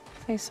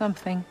 say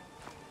something.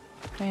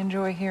 I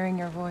enjoy hearing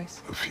your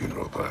voice. The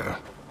funeral pyre.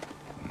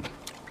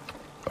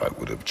 I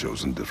would have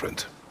chosen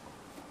different.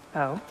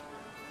 Oh?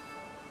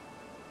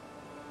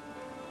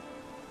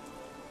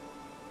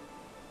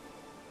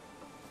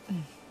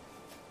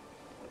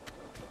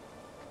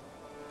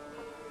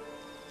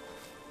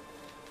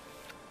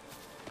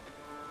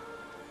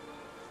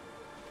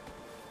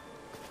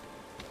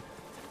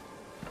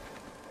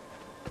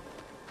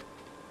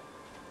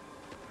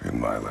 In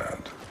my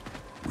land,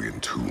 we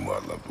entomb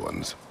our loved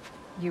ones.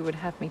 You would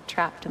have me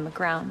trapped in the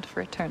ground for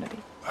eternity.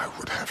 I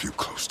would have you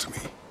close to me.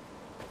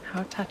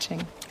 How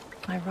touching.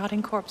 My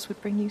rotting corpse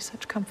would bring you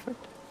such comfort.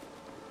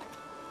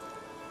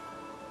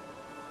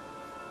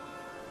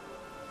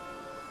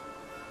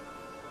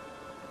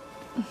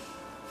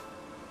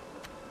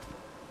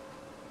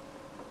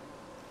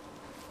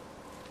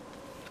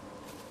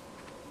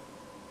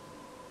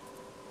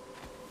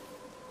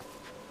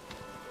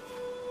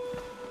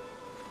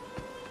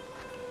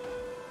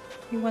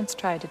 You once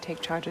tried to take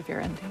charge of your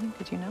ending,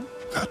 did you know?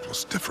 That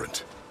was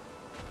different.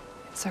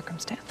 In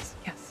circumstance,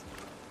 yes.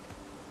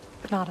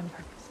 But not on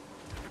purpose.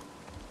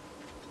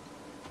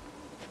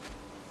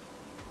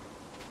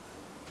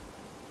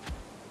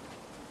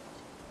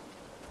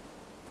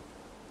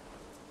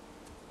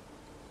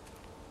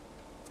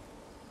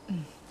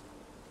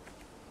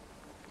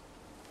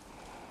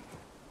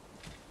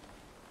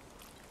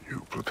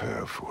 You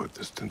prepare for a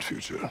distant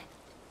future.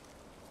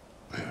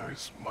 There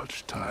is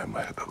much time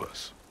ahead of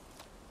us.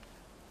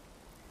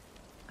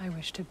 I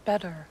wish to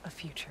better a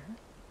future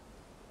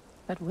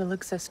that will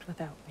exist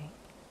without me,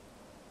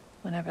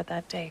 whenever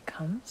that day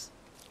comes.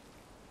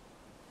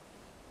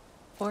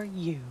 For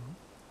you,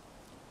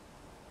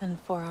 and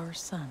for our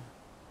son.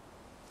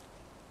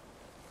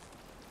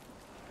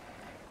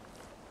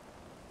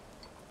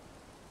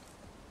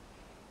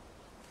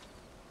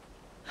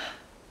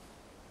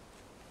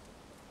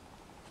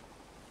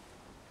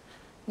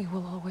 We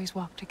will always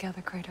walk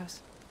together, Kratos.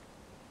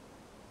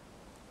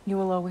 You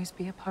will always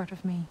be a part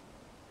of me.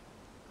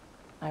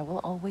 I will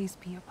always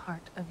be a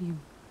part of you.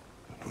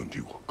 And when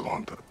you are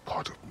gone, that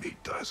part of me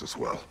dies as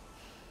well.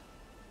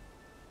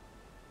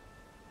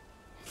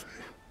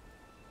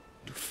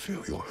 To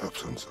feel your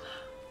absence.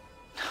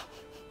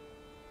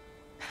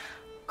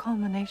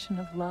 Culmination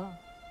of love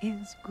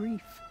is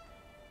grief.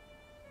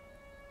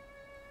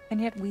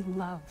 And yet we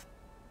love,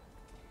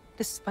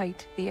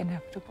 despite the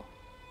inevitable.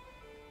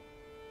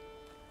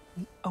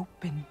 We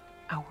open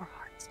our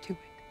hearts to it.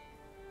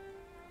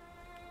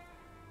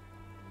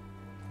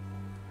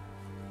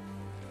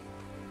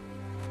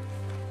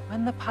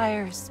 When the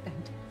pyre is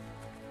spent,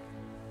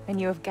 and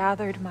you have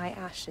gathered my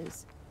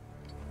ashes,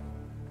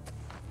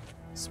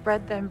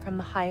 spread them from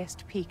the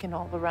highest peak in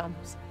all the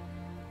realms.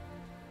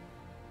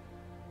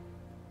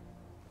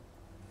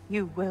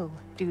 You will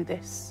do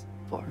this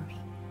for me.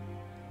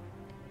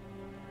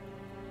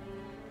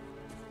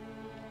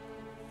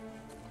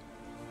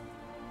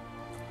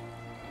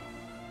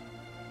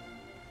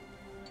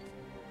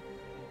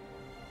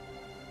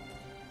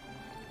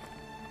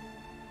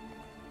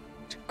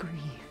 To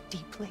grieve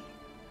deeply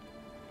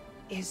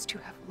is to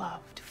have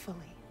loved fully.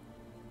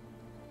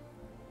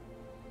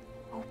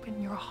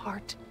 Open your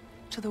heart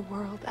to the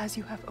world as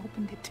you have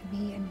opened it to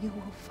me, and you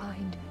will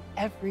find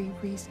every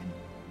reason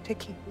to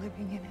keep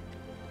living in it.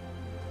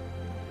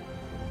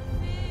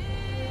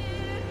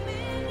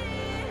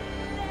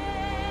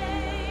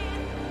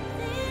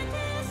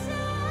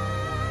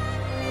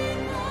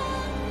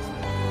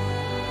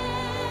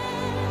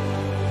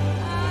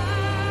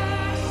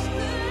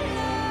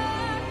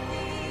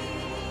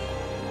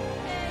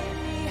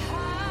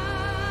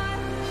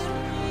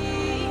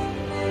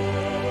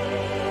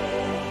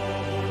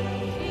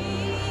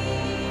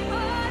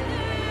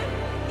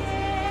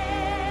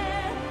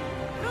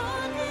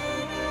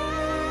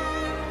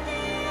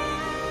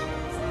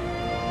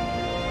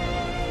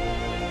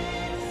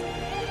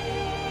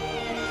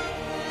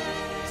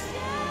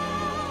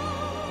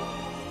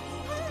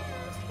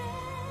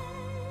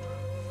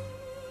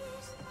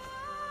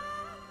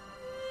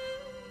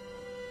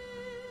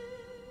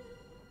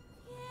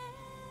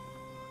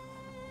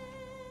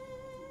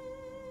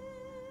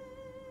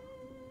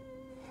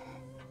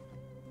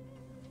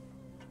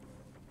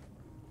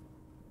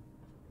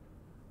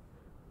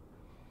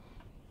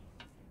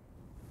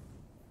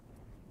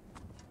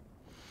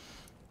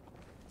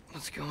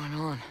 What's going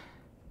on?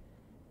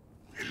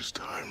 It is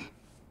time.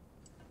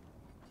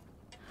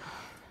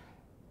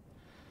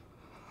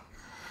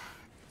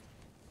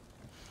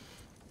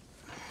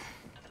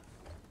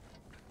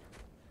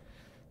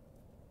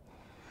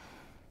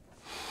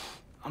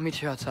 I'll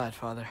meet you outside,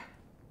 Father.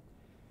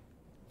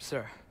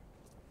 Sir.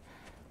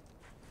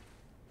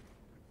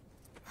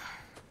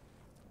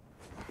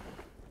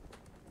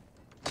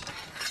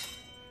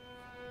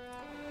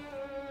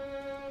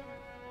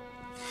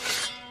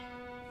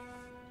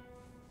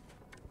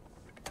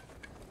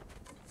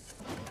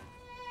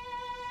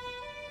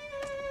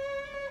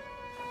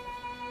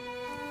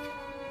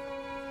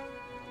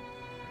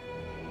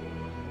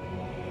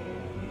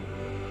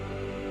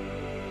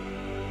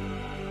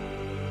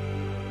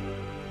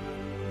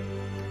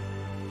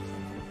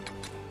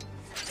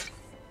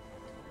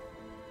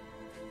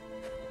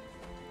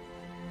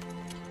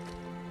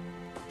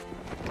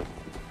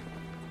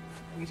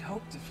 We'd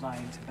hoped to fly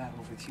into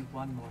battle with you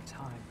one more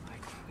time, my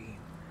queen.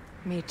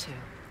 Me too.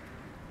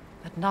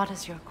 But not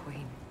as your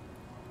queen.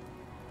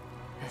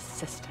 As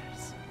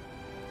sisters.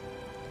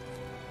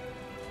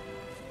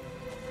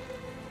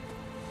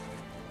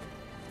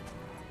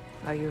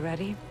 Are you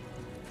ready?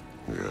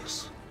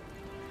 Yes.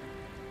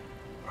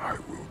 I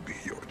will be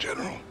your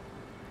general.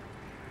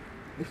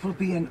 It will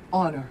be an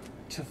honor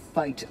to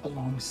fight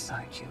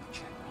alongside you,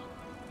 General.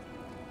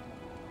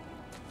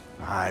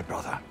 Aye,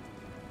 brother.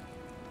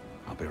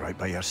 I'll be right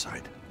by your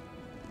side.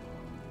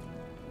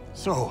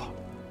 So,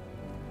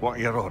 what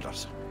are your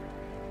orders?